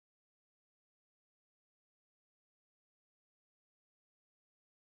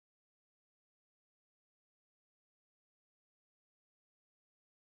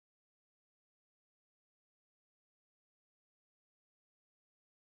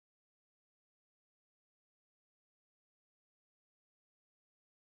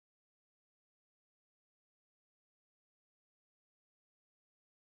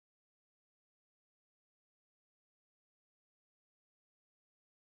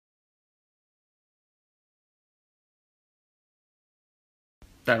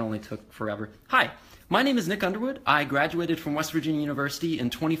That only took forever. Hi, my name is Nick Underwood. I graduated from West Virginia University in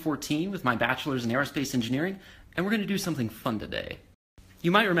 2014 with my bachelor's in aerospace engineering, and we're going to do something fun today.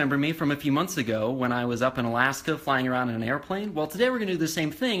 You might remember me from a few months ago when I was up in Alaska flying around in an airplane. Well, today we're going to do the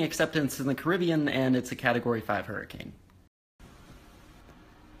same thing, except it's in the Caribbean and it's a Category 5 hurricane.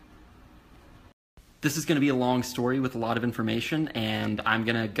 This is going to be a long story with a lot of information, and I'm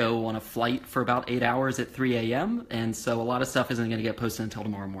going to go on a flight for about 8 hours at 3 a.m., and so a lot of stuff isn't going to get posted until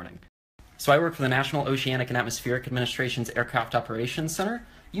tomorrow morning. So I work for the National Oceanic and Atmospheric Administration's Aircraft Operations Center.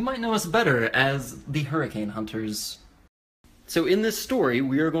 You might know us better as the Hurricane Hunters. So in this story,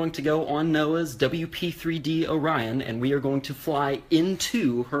 we are going to go on NOAA's WP-3D Orion, and we are going to fly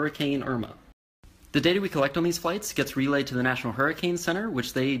into Hurricane Irma. The data we collect on these flights gets relayed to the National Hurricane Center,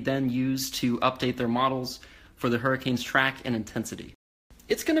 which they then use to update their models for the hurricane's track and intensity.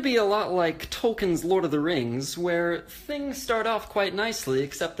 It's going to be a lot like Tolkien's Lord of the Rings, where things start off quite nicely,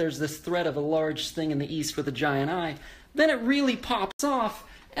 except there's this threat of a large thing in the east with a giant eye. Then it really pops off,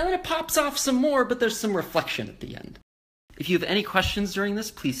 and then it pops off some more, but there's some reflection at the end. If you have any questions during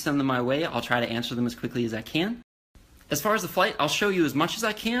this, please send them my way. I'll try to answer them as quickly as I can. As far as the flight, I'll show you as much as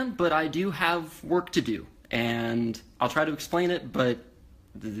I can, but I do have work to do, and I'll try to explain it, but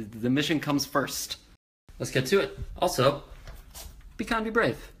the mission comes first. Let's get to it. Also, be kind, be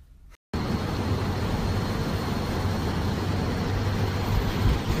brave.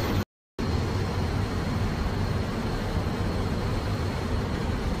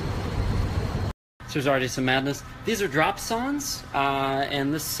 So there's already some madness. These are dropsondes,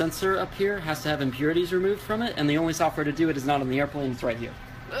 and this sensor up here has to have impurities removed from it, and the only software to do it is not on the airplane, it's right here.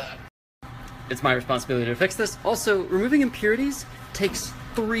 It's my responsibility to fix this. Also, removing impurities takes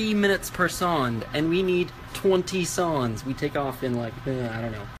 3 minutes per sonde, and we need 20 sondes. We take off in like, I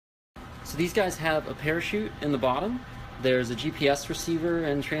don't know. So these guys have a parachute in the bottom. There's a GPS receiver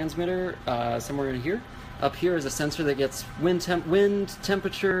and transmitter somewhere in here. Up here is a sensor that gets wind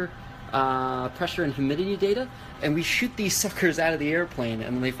temperature, pressure and humidity data, and we shoot these suckers out of the airplane,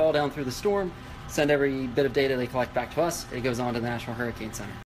 and when they fall down through the storm, send every bit of data they collect back to us. It goes on to the National Hurricane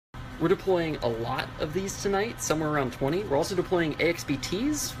Center. We're deploying a lot of these tonight, somewhere around 20. We're also deploying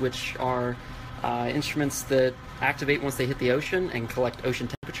AXBTs, which are instruments that activate once they hit the ocean and collect ocean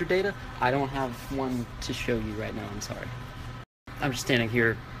temperature data. I don't have one to show you right now, I'm sorry. I'm just standing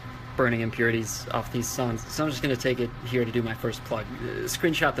here burning impurities off these sondes, so I'm just going to take it here to do my first plug.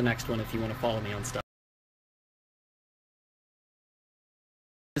 Screenshot the next one if you want to follow me on stuff.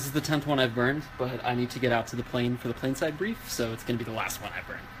 This is the 10th one I've burned, but I need to get out to the plane for the planeside brief, so it's going to be the last one I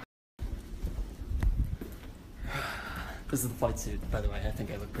burn. This is the flight suit, by the way. I think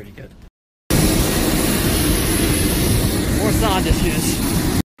I look pretty good. More sonde issues.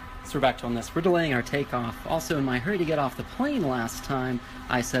 So we're back to on this. We're delaying our takeoff. Also, in my hurry to get off the plane last time,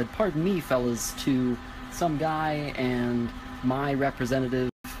 I said, "Pardon me, fellas," to some guy and my representative,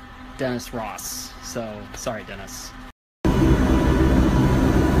 Dennis Ross. So, sorry, Dennis.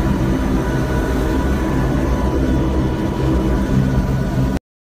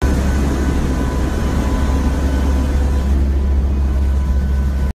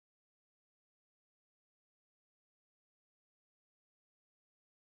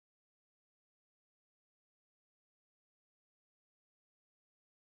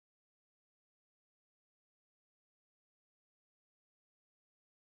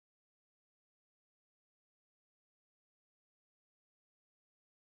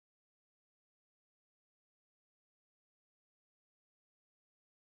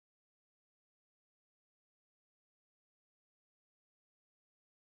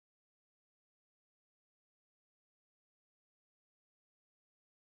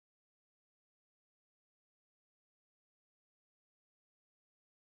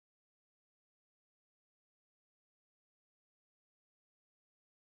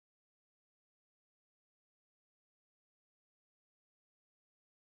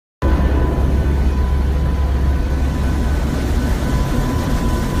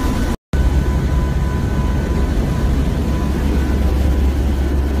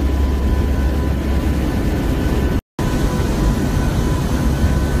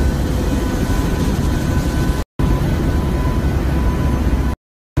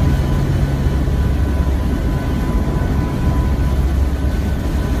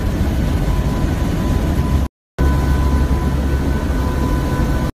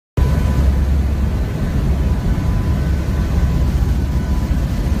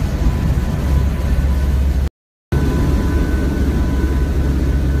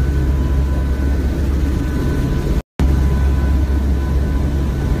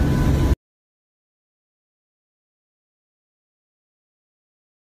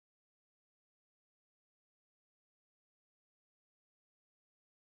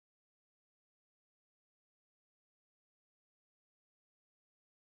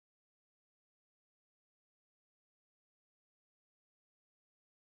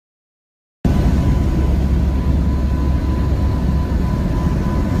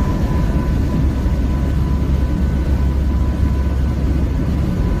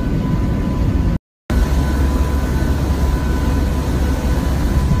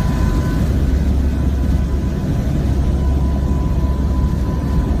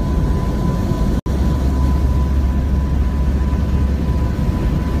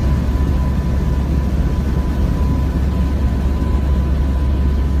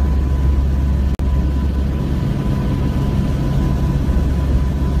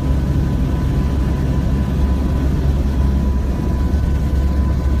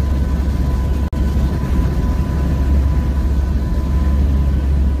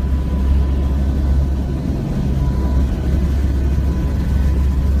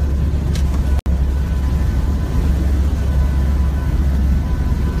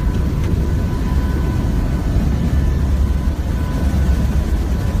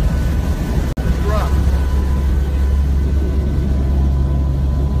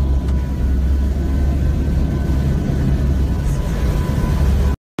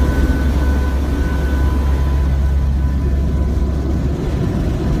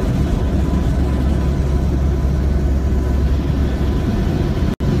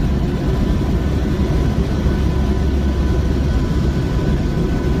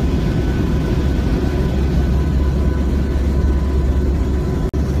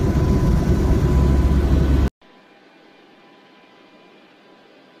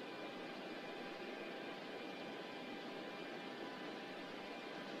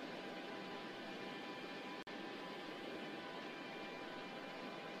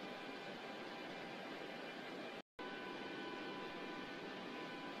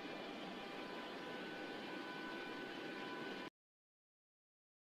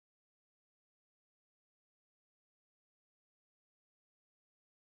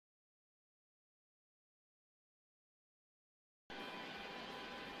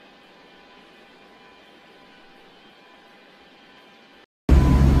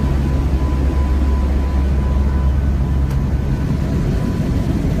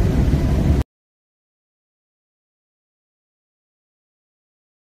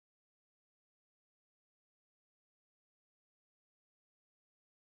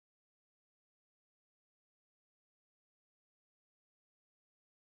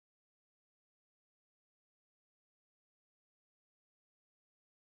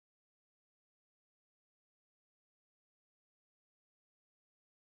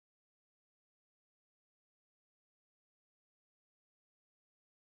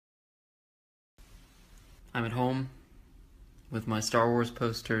 I'm at home with my Star Wars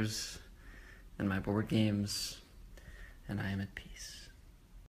posters and my board games, and I am at peace.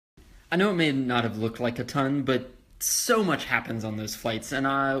 I know it may not have looked like a ton, but so much happens on those flights,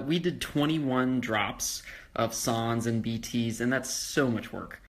 and we did 21 drops of SONs and BTs, and that's so much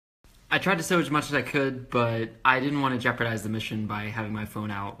work. I tried to sew as much as I could, but I didn't want to jeopardize the mission by having my phone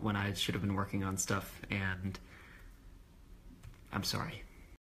out when I should have been working on stuff, and I'm sorry.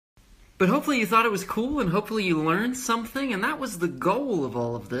 But hopefully you thought it was cool, and hopefully you learned something, and that was the goal of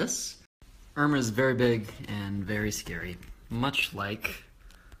all of this. Irma is very big and very scary, much like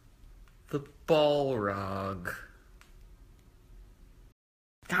the Balrog.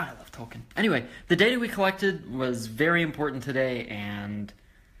 God, I love Tolkien. Anyway, the data we collected was very important today, and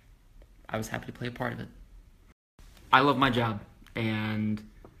I was happy to play a part of it. I love my job, and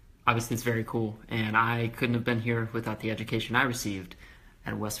obviously it's very cool, and I couldn't have been here without the education I received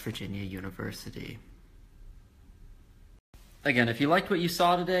at West Virginia University. Again, if you liked what you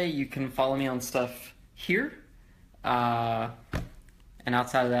saw today, you can follow me on stuff here, and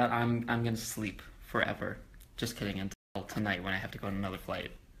outside of that, I'm gonna sleep forever. Just kidding, until tonight when I have to go on another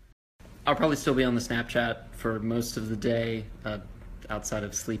flight. I'll probably still be on the Snapchat for most of the day, outside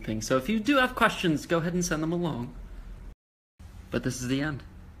of sleeping, so if you do have questions, go ahead and send them along. But this is the end.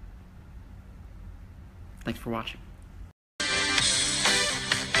 Thanks for watching.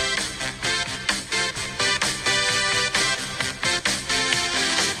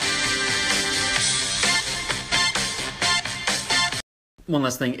 One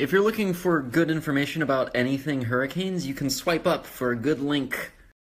last thing, if you're looking for good information about anything hurricanes, you can swipe up for a good link